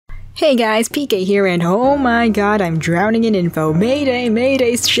Hey guys, PK here, and oh my god, I'm drowning in info. Mayday,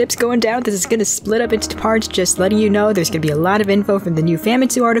 mayday, ship's going down. This is gonna split up into parts, just letting you know there's gonna be a lot of info from the new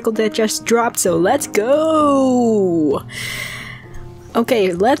Famitsu article that just dropped, so let's go!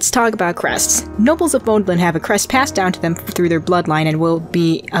 Okay, let's talk about crests. Nobles of Fodlan have a crest passed down to them through their bloodline and will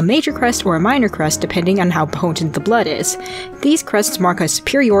be a major crest or a minor crest depending on how potent the blood is. These crests mark a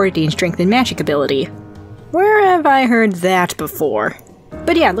superiority in strength and magic ability. Where have I heard that before?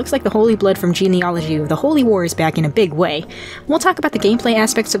 But yeah, it looks like the Holy Blood from Genealogy of the Holy War is back in a big way. We'll talk about the gameplay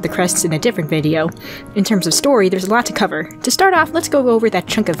aspects of the crests in a different video. In terms of story, there's a lot to cover. To start off, let's go over that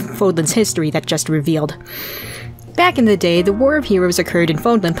chunk of Fodlan's history that just revealed. Back in the day, the War of Heroes occurred in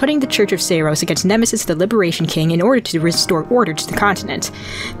Fodlan, putting the Church of Cerulean against Nemesis the Liberation King in order to restore order to the continent.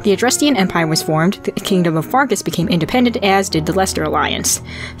 The Adrestian Empire was formed, the Kingdom of Fargus became independent, as did the Leicester Alliance.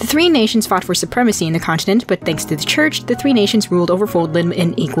 The three nations fought for supremacy in the continent, but thanks to the Church, the three nations ruled over Fodlan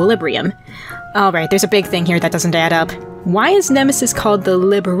in equilibrium. Alright, there's a big thing here that doesn't add up. Why is Nemesis called the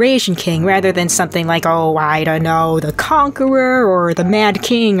Liberation King rather than something like, oh, I don't know, the Conqueror or the Mad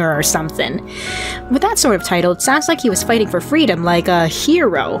King or something? With that sort of title, it sounds like he was fighting for freedom like a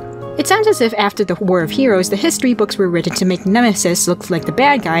hero. It sounds as if after the War of Heroes, the history books were written to make Nemesis look like the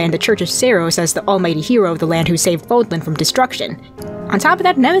bad guy and the Church of Cerulean as the almighty hero of the land who saved Fodlan from destruction. On top of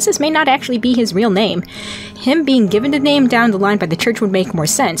that, Nemesis may not actually be his real name. Him being given the name down the line by the Church would make more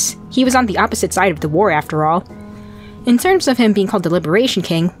sense. He was on the opposite side of the war after all. In terms of him being called the Liberation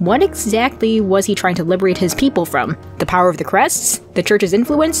King, what exactly was he trying to liberate his people from? The power of the Crests? The Church's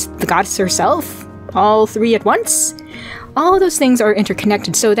influence? The goddess herself? All three at once? All of those things are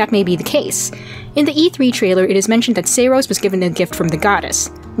interconnected, so that may be the case. In the E3 trailer, it is mentioned that Cerulean was given a gift from the goddess.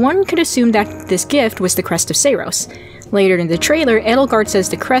 One could assume that this gift was the Crest of Cerulean. Later in the trailer, Edelgard says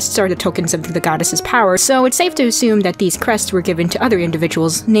the crests are the tokens of the goddess's power, so it's safe to assume that these crests were given to other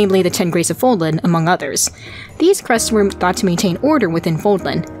individuals, namely the 10 Grace of Fodlan, among others. These crests were thought to maintain order within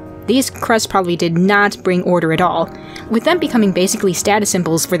Fodlan. These crests probably did not bring order at all. With them becoming basically status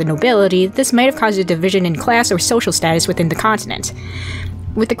symbols for the nobility, this might have caused a division in class or social status within the continent.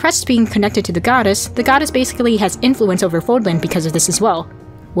 With the crests being connected to the goddess basically has influence over Fodlan because of this as well.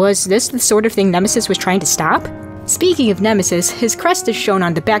 Was this the sort of thing Nemesis was trying to stop? Speaking of Nemesis, his crest is shown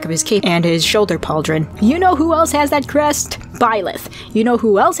on the back of his cape and his shoulder pauldron. You know who else has that crest? Byleth. You know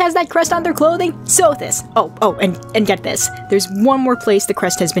who else has that crest on their clothing? Sothis. And get this. There's one more place the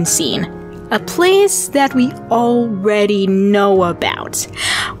crest has been seen. A place that we already know about.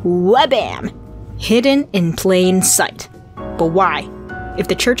 Wabam! Hidden in plain sight. But why? If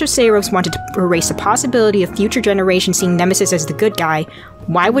the Church of Cerulean wanted to erase the possibility of future generations seeing Nemesis as the good guy,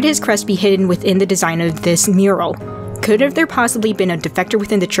 why would his crest be hidden within the design of this mural? Could have there possibly been a defector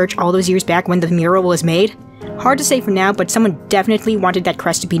within the church all those years back when the mural was made? Hard to say for now, but someone definitely wanted that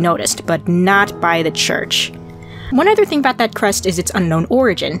crest to be noticed, but not by the church. One other thing about that crest is its unknown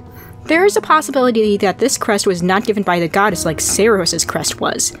origin. There is a possibility that this crest was not given by the goddess like Cerulean's crest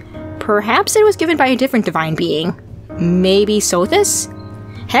was. Perhaps it was given by a different divine being. Maybe Sothis?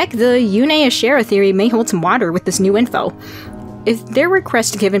 Heck, the Yune Ashera theory may hold some water with this new info. If there were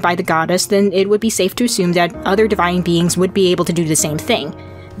crests given by the goddess, then it would be safe to assume that other divine beings would be able to do the same thing.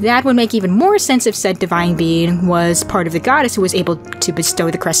 That would make even more sense if said divine being was part of the goddess who was able to bestow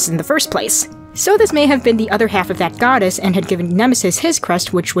the crests in the first place. So this may have been the other half of that goddess and had given Nemesis his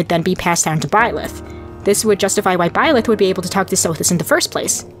crest, which would then be passed down to Byleth. This would justify why Byleth would be able to talk to Sothis in the first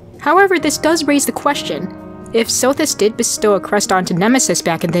place. However, this does raise the question. If Sothis did bestow a crest onto Nemesis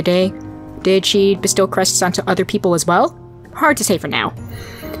back in the day, did she bestow crests onto other people as well? Hard to say for now.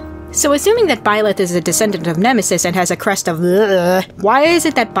 So assuming that Byleth is a descendant of Nemesis and has a crest of why is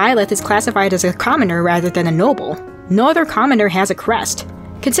it that Byleth is classified as a commoner rather than a noble? No other commoner has a crest.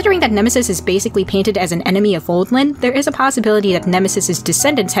 Considering that Nemesis is basically painted as an enemy of Fodlan, there is a possibility that Nemesis's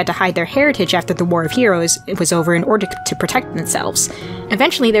descendants had to hide their heritage after the War of Heroes was over in order to protect themselves.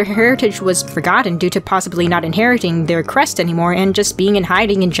 Eventually, their heritage was forgotten due to possibly not inheriting their crest anymore and just being in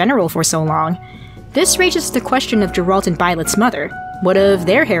hiding in general for so long. This raises the question of Geralt and Byleth's mother. What of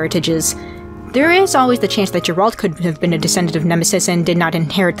their heritages? There is always the chance that Geralt could have been a descendant of Nemesis and did not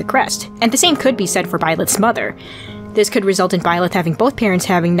inherit the crest, and the same could be said for Byleth's mother. This could result in Byleth having both parents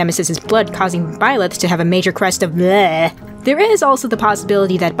having Nemesis's blood, causing Byleth to have a major crest of bleh. There is also the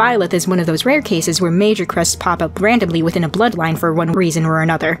possibility that Byleth is one of those rare cases where major crests pop up randomly within a bloodline for one reason or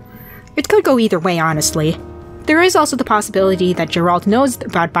another. It could go either way, honestly. There is also the possibility that Geralt knows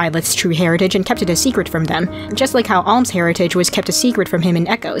about Byleth's true heritage and kept it a secret from them, just like how Alm's heritage was kept a secret from him in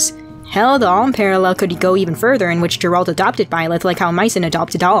Echoes. Hell, the Alm parallel could go even further in which Geralt adopted Byleth like how Mycen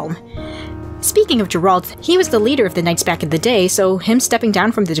adopted Alm. Speaking of Geralt, he was the leader of the Knights back in the day, so him stepping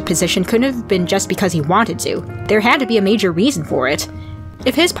down from the position couldn't have been just because he wanted to. There had to be a major reason for it.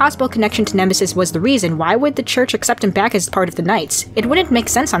 If his possible connection to Nemesis was the reason, why would the Church accept him back as part of the Knights? It wouldn't make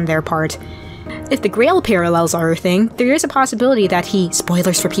sense on their part. If the Grail parallels are a thing, there is a possibility that he,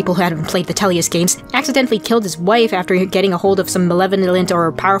 spoilers for people who haven't played the Tellius games, accidentally killed his wife after getting a hold of some malevolent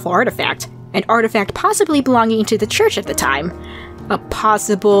or powerful artifact. An artifact possibly belonging to the Church at the time. A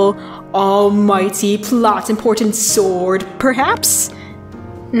possible, almighty, plot-important sword, perhaps?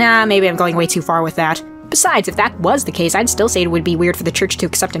 Nah, maybe I'm going way too far with that. Besides, if that was the case, I'd still say it would be weird for the Church to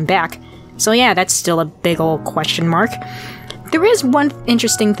accept him back. So yeah, that's still a big ol' question mark. There is one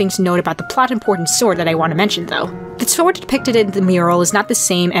interesting thing to note about the plot-important sword that I want to mention, though. The sword depicted in the mural is not the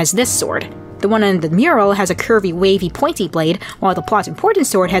same as this sword. The one in the mural has a curvy, wavy, pointy blade, while the plot-important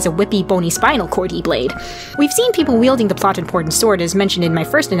sword has a whippy, bony, spinal cordy blade. We've seen people wielding the plot-important sword as mentioned in my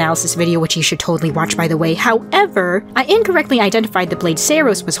first analysis video, which you should totally watch by the way. However, I incorrectly identified the blade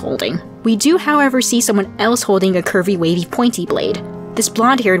Seiros was holding. We do, however, see someone else holding a curvy, wavy, pointy blade. This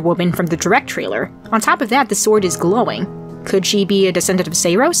blonde-haired woman from the direct trailer. On top of that, the sword is glowing. Could she be a descendant of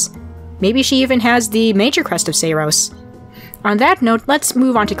Seiros? Maybe she even has the major crest of Seiros. On that note, let's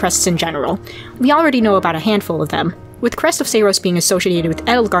move on to crests in general. We already know about a handful of them. With Crest of Seiros being associated with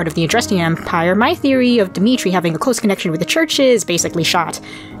Edelgard of the Adrestian Empire, my theory of Dimitri having a close connection with the Church is basically shot.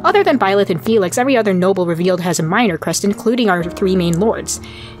 Other than Byleth and Felix, every other noble revealed has a minor crest, including our three main lords.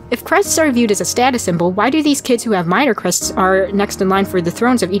 If crests are viewed as a status symbol, why do these kids who have minor crests are next in line for the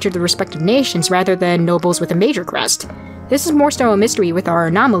thrones of each of the respective nations rather than nobles with a major crest? This is more so a mystery with our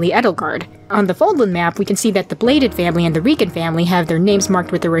anomaly Edelgard. On the Foldland map, we can see that the Bladed family and the Regan family have their names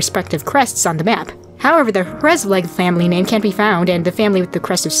marked with their respective crests on the map. However, the Resleg family name can't be found, and the family with the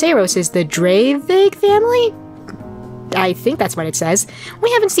crest of Seiros is the Dreivig family? I think that's what it says.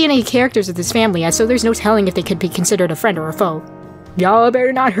 We haven't seen any characters of this family yet, so there's no telling if they could be considered a friend or a foe. Y'all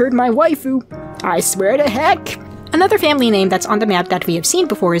better not hurt my waifu. I swear to heck. Another family name that's on the map that we have seen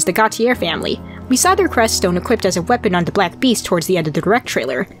before is the Gautier family. We saw their crest stone equipped as a weapon on the Black Beast towards the end of the direct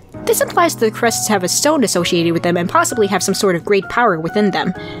trailer. This implies the crests have a stone associated with them and possibly have some sort of great power within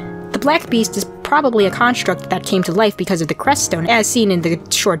them. The Black Beast is probably a construct that came to life because of the crest stone, as seen in the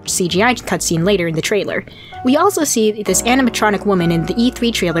short CGI cutscene later in the trailer. We also see this animatronic woman in the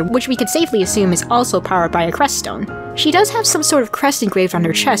E3 trailer, which we could safely assume is also powered by a crest stone. She does have some sort of crest engraved on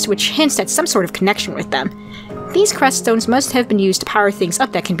her chest, which hints at some sort of connection with them. These crest stones must have been used to power things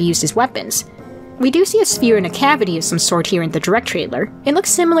up that can be used as weapons. We do see a sphere in a cavity of some sort here in the direct trailer. It looks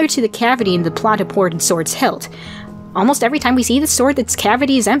similar to the cavity in the plot-important sword's hilt. Almost every time we see the sword, its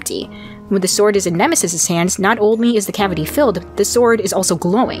cavity is empty. When the sword is in Nemesis' hands, not only is the cavity filled, the sword is also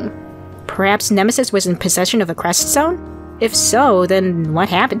glowing. Perhaps Nemesis was in possession of a crest stone? If so, then what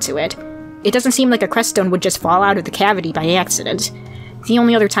happened to it? It doesn't seem like a crest stone would just fall out of the cavity by accident. The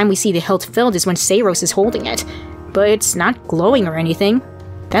only other time we see the hilt filled is when Seiros is holding it, but it's not glowing or anything.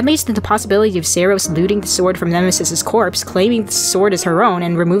 That leads to the possibility of Seiros looting the sword from Nemesis' corpse, claiming the sword as her own,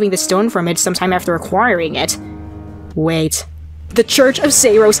 and removing the stone from it sometime after acquiring it. Wait. The Church of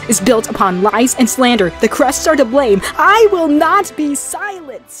Seiros is built upon lies and slander. The crests are to blame. I will not be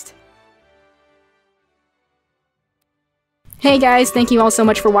silenced! Hey guys, thank you all so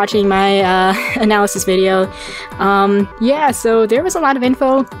much for watching my analysis video. Yeah, so there was a lot of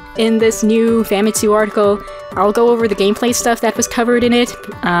info in this new Famitsu article. I'll go over the gameplay stuff that was covered in it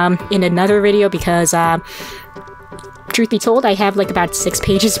in another video because, truth be told, I have like about 6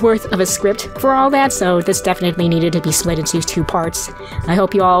 pages worth of a script for all that, so this definitely needed to be split into 2 parts. I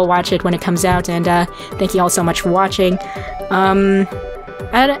hope you all watch it when it comes out, and thank you all so much for watching.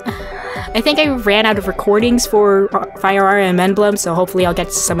 I think I ran out of recordings for Fire Emblem Emblem, so hopefully I'll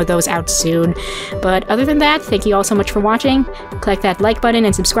get some of those out soon. But other than that, thank you all so much for watching. Click that like button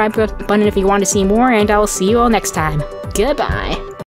and subscribe button if you want to see more, and I'll see you all next time. Goodbye!